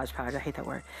 Not a hodgepodge. I hate that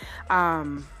word.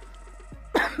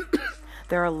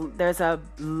 There's a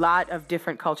lot of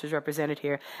different cultures represented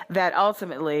here that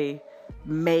ultimately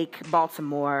make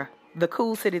Baltimore the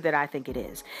cool city that I think it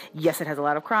is. Yes, it has a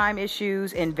lot of crime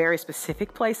issues in very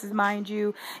specific places, mind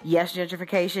you. Yes,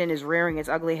 gentrification is rearing its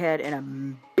ugly head in a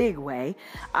big way.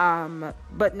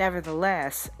 But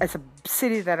nevertheless, it's a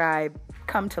city that I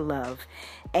come to love,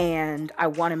 and I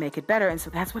want to make it better. And so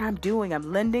that's what I'm doing.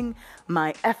 I'm lending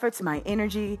my efforts, my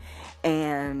energy,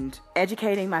 and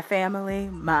educating my family,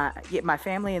 my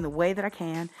family in the way that I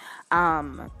can,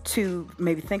 to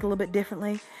maybe think a little bit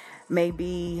differently,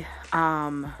 maybe,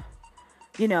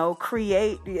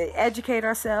 educate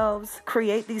ourselves,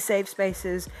 create these safe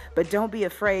spaces, but don't be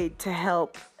afraid to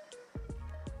help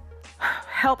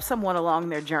someone along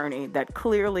their journey that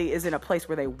clearly is in a place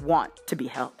where they want to be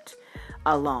helped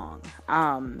along.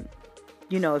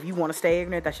 If you want to stay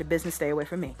ignorant, that's your business. Stay away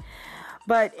from me.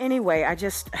 But anyway,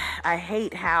 I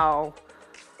hate how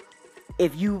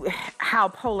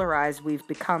polarized we've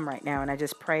become right now. And I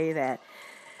just pray that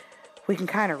we can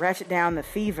kind of ratchet down the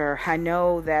fever. I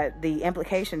know that the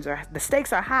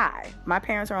stakes are high. My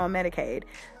parents are on Medicaid,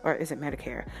 or is it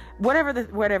Medicare?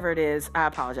 Whatever it is, I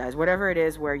apologize. Whatever it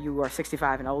is where you are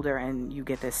 65 and older and you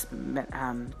get this,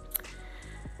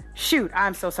 shoot,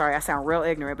 I'm so sorry. I sound real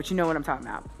ignorant, but you know what I'm talking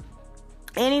about.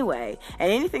 Anyway, and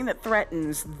anything that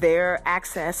threatens their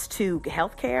access to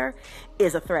healthcare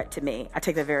is a threat to me. I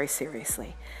take that very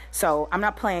seriously. So I'm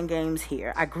not playing games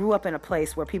here. I grew up in a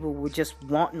place where people would just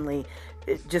blatantly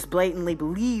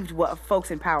believed what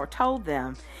folks in power told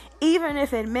them, even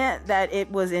if it meant that it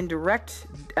was in direct,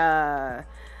 not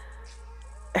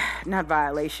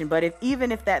violation, but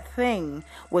even if that thing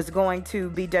was going to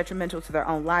be detrimental to their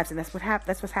own lives. And that's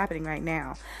what's happening right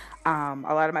now. A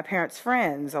lot of my parents'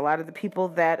 friends, a lot of the people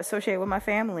that associate with my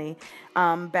family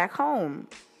back home,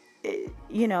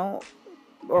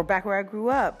 or back where I grew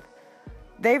up,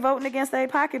 they voting against their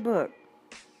pocketbook,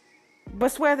 but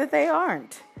swear that they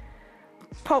aren't.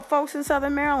 Folks in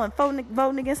Southern Maryland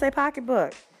voting against their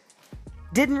pocketbook.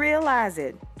 Didn't realize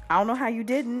it. I don't know how you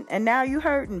didn't, and now you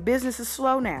hurting. Business is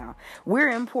slow now. We're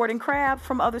importing crab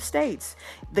from other states.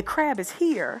 The crab is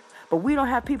here, but we don't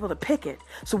have people to pick it.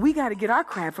 So we got to get our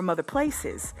crab from other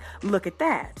places. Look at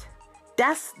that.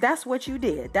 That's what you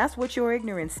did. That's what your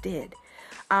ignorance did.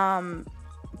 I've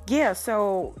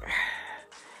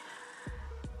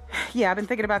been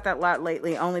thinking about that a lot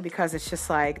lately, only because it's just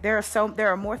like there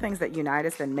are more things that unite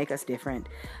us than make us different.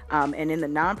 And in the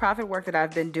nonprofit work that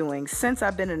I've been doing since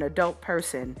I've been an adult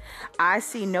person, I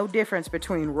see no difference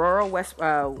between rural West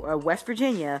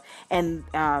Virginia and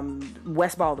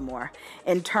West Baltimore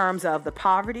in terms of the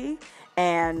poverty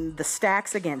and the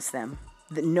stacks against them.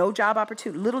 Little job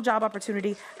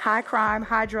opportunity, high crime,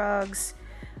 high drugs,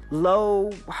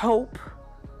 low hope.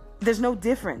 There's no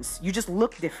difference. You just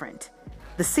look different.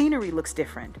 The scenery looks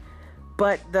different,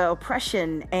 but the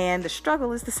oppression and the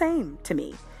struggle is the same to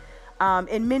me.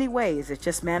 In many ways, it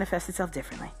just manifests itself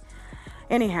differently.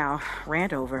 Anyhow,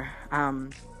 rant over. I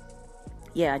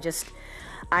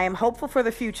am hopeful for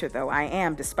the future, though. I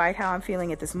am, despite how I'm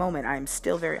feeling at this moment, I am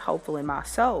still very hopeful in my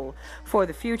soul for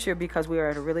the future, because we are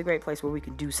at a really great place where we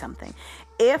can do something.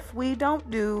 If we don't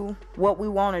do what we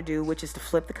want to do, which is to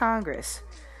flip the Congress,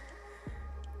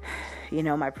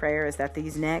 my prayer is that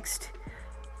these next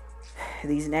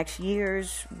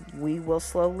years, we will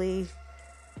slowly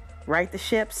right the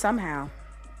ship somehow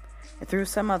and through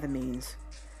some other means.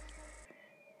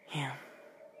 Yeah.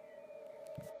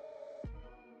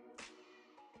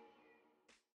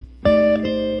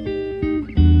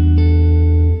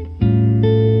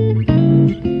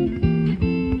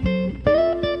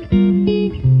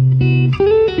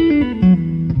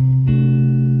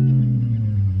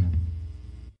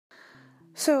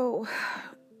 So,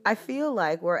 I feel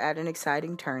like we're at an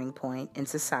exciting turning point in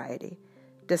society,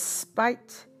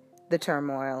 despite the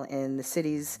turmoil in the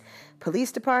city's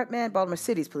police department, Baltimore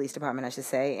City's police department, I should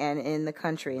say, and in the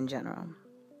country in general.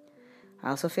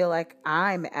 I also feel like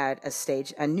I'm at a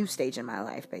new stage in my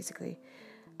life, basically.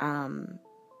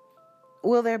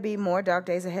 Will there be more dark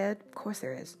days ahead? Of course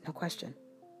there is, no question.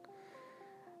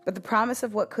 But the promise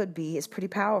of what could be is pretty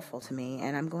powerful to me,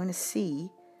 and I'm going to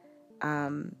see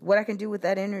what I can do with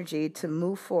that energy to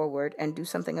move forward and do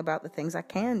something about the things I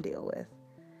can deal with.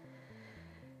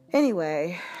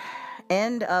 Anyway,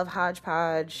 end of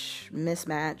hodgepodge,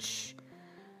 mismatch,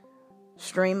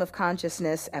 stream of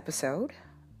consciousness episode.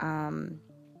 I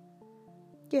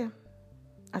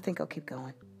think I'll keep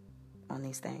going on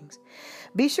these things.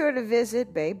 Be sure to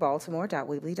visit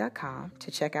baybaltimore.weebly.com to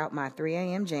check out my 3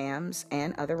 a.m. jams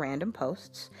and other random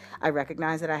posts. I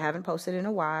recognize that I haven't posted in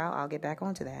a while. I'll get back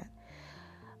onto that.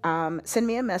 Send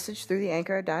me a message through the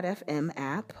Anchor.fm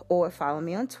app, or follow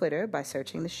me on Twitter by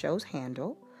searching the show's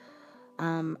handle.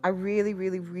 I really,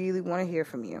 really, really want to hear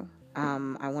from you.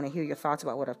 I want to hear your thoughts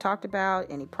about what I've talked about,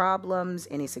 any problems,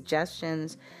 any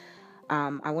suggestions.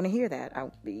 I want to hear that.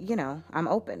 I'm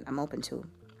open. I'm open to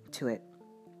it.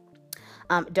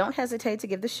 Don't hesitate to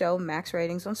give the show max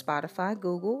ratings on Spotify,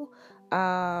 Google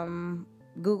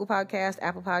Podcast,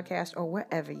 Apple Podcast, or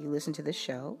wherever you listen to the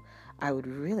show. I would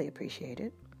really appreciate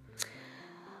it.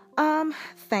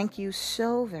 Thank you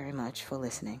so very much for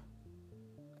listening.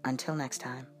 Until next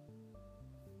time.